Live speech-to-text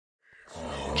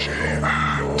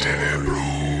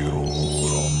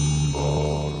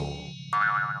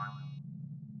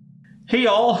Hey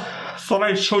y'all, thought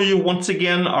I'd show you once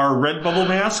again our Redbubble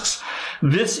masks.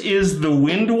 This is the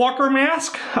Windwalker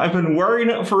mask. I've been wearing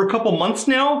it for a couple months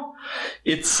now.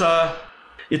 It's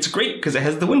great because it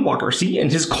has the Windwalker, see? And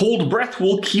his cold breath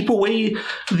will keep away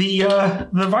the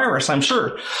virus, I'm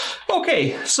sure.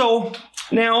 Okay, so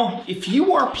now, if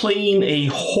you are playing a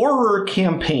horror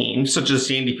campaign, such as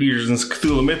Sandy Petersen's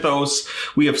Cthulhu Mythos,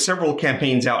 we have several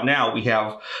campaigns out now. We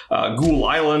have Ghoul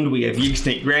Island, we have Yig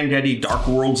Snake Granddaddy, Dark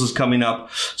Worlds is coming up.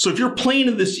 So if you're playing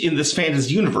in this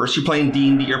fantasy universe, you're playing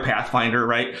D&D or Pathfinder,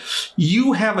 right?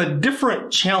 You have a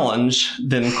different challenge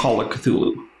than Call of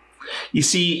Cthulhu. You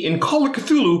see, in Call of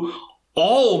Cthulhu,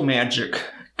 all magic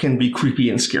can be creepy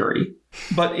and scary.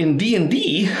 But in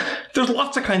D&D, there's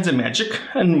lots of kinds of magic,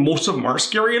 and most of them aren't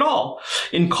scary at all.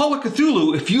 In Call of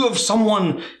Cthulhu, if you have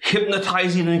someone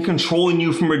hypnotizing and controlling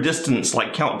you from a distance,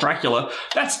 like Count Dracula,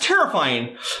 that's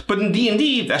terrifying. But in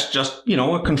D&D, that's just,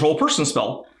 a control person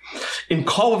spell. In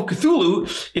Call of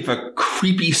Cthulhu, if a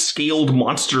creepy scaled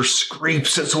monster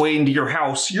scrapes its way into your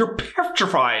house, you're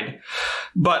petrified.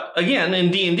 But again,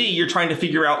 in D&D, you're trying to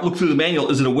figure out, look through the manual,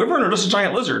 is it a wyvern or just a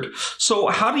giant lizard? So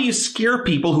how do you scare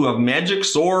people who have magic,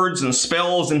 swords, and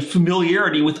spells, and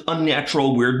familiarity with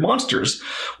unnatural, weird monsters?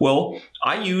 Well,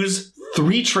 I use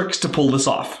 3 tricks to pull this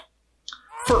off.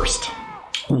 First,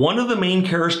 one of the main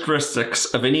characteristics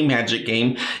of any magic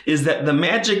game is that the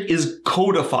magic is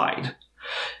codified.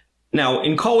 Now,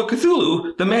 in Call of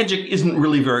Cthulhu, the magic isn't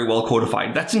really very well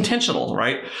codified. That's intentional,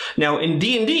 right? Now, in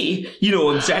D&D, you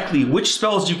know exactly which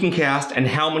spells you can cast and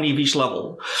how many of each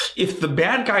level. If the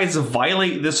bad guys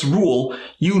violate this rule,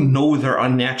 you know they're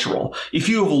unnatural. If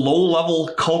you have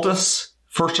low-level cultists,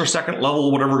 first or second level,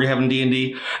 whatever you have in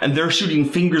D&D, and they're shooting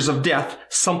fingers of death,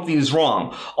 something's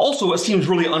wrong. Also, it seems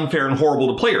really unfair and horrible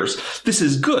to players. This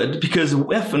is good because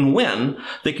if and when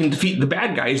they can defeat the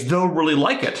bad guys, they'll really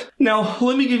like it. Now,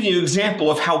 let me give you an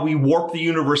example of how we warp the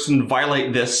universe and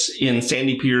violate this in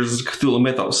Sandy Petersen's Cthulhu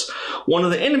Mythos. One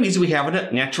of the enemies we have in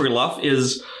it, naturally enough,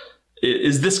 is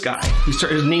this guy.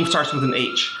 His name starts with an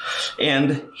H.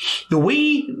 And the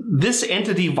way this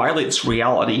entity violates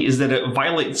reality is that it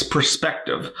violates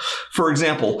perspective. For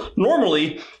example,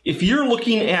 normally, if you're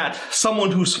looking at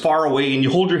someone who's far away and you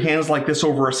hold your hands like this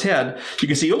over his head, you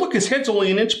can see, oh, look, his head's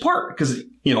only an inch apart because,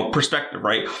 perspective,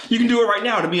 right? You can do it right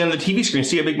now to be on the TV screen,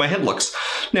 see how big my head looks.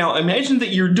 Now, imagine that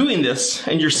you're doing this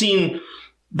and you're seeing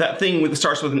that thing that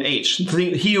starts with an H, the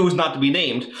thing, he who is not to be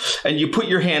named, and you put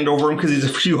your hand over him because he's a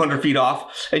few hundred feet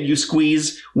off, and you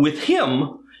squeeze with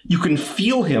him, you can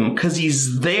feel him because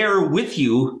he's there with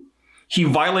you. He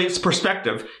violates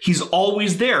perspective. He's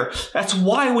always there. That's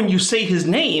why when you say his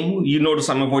name, you notice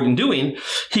I'm avoiding doing,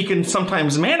 he can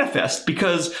sometimes manifest,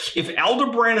 because if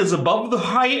Aldebaran is above the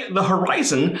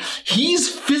horizon, he's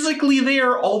physically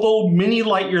there, although many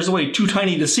light years away, too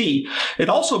tiny to see. It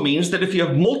also means that if you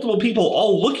have multiple people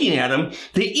all looking at him,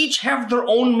 they each have their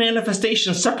own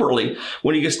manifestation separately.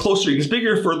 When he gets closer, he gets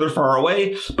bigger, further, far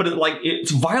away, but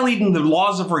it's violating the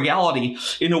laws of reality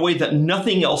in a way that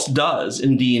nothing else does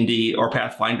in D&D or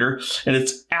Pathfinder, and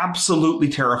it's absolutely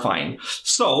terrifying.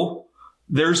 So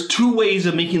there's 2 ways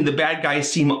of making the bad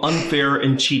guys seem unfair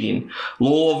and cheating.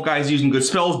 Low-level guys using good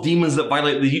spells, demons that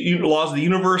violate the laws of the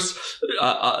universe,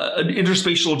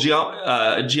 interspatial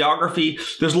geography.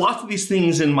 There's lots of these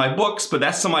things in my books, but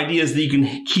that's some ideas that you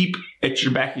can keep at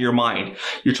your back of your mind.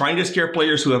 You're trying to scare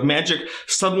players who have magic.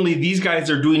 Suddenly, these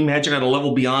guys are doing magic at a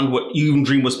level beyond what you even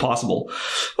dreamed was possible.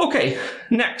 Okay,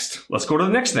 next. Let's go to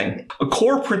the next thing. A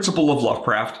core principle of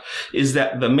Lovecraft is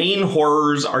that the main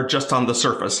horrors are just on the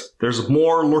surface. There's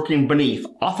more lurking beneath,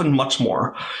 often much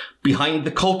more. Behind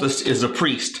the cultist is a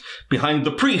priest. Behind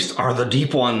the priest are the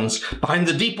deep ones. Behind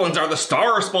the deep ones are the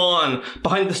star spawn.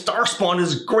 Behind the star spawn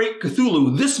is great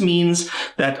Cthulhu. This means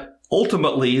that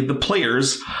ultimately, the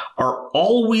players are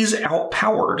always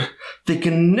outpowered. They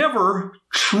can never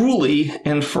truly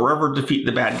and forever defeat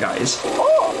the bad guys.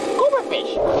 Oh,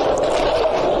 gopherfish!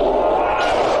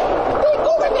 Big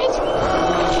gopherfish!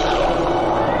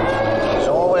 There's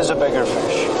always a bigger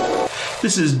fish.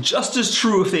 This is just as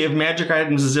true if they have magic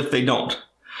items as if they don't.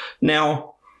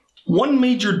 Now, one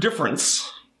major difference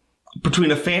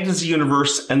between a fantasy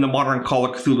universe and the modern Call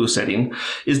of Cthulhu setting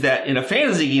is that in a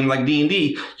fantasy game like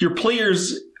D&D, your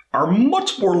players are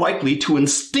much more likely to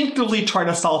instinctively try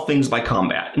to solve things by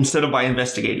combat instead of by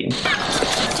investigating.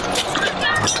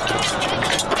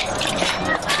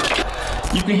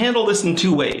 You can handle this in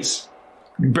 2 ways.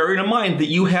 Bearing in mind that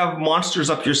you have monsters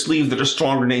up your sleeve that are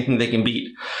stronger than anything they can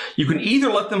beat. You can either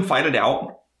let them fight it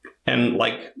out, and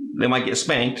like they might get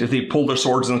spanked if they pull their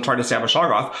swords and try to stab a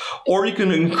Shoggoth, or you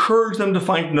can encourage them to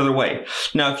find another way.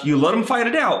 Now, if you let them fight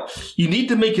it out, you need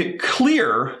to make it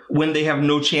clear when they have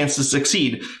no chance to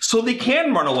succeed, so they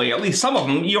can run away. At least some of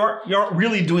them. You aren't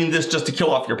really doing this just to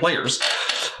kill off your players.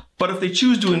 But if they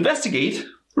choose to investigate,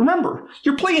 remember,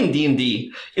 you're playing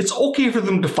D&D. It's okay for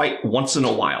them to fight once in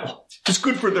a while. It's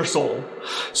good for their soul.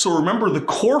 So remember, the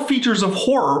core features of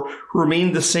horror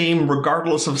remain the same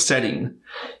regardless of setting.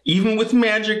 Even with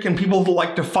magic and people who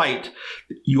like to fight,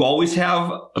 you always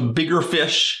have a bigger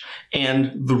fish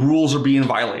and the rules are being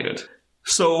violated.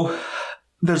 So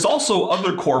there's also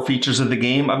other core features of the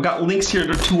game. I've got links here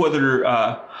to 2 other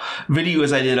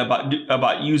videos I did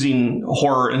about using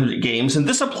horror in games, and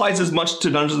this applies as much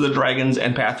to Dungeons & Dragons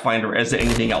and Pathfinder as to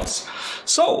anything else.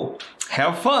 So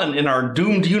have fun in our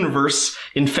doomed universe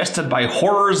infested by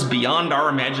horrors beyond our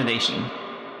imagination.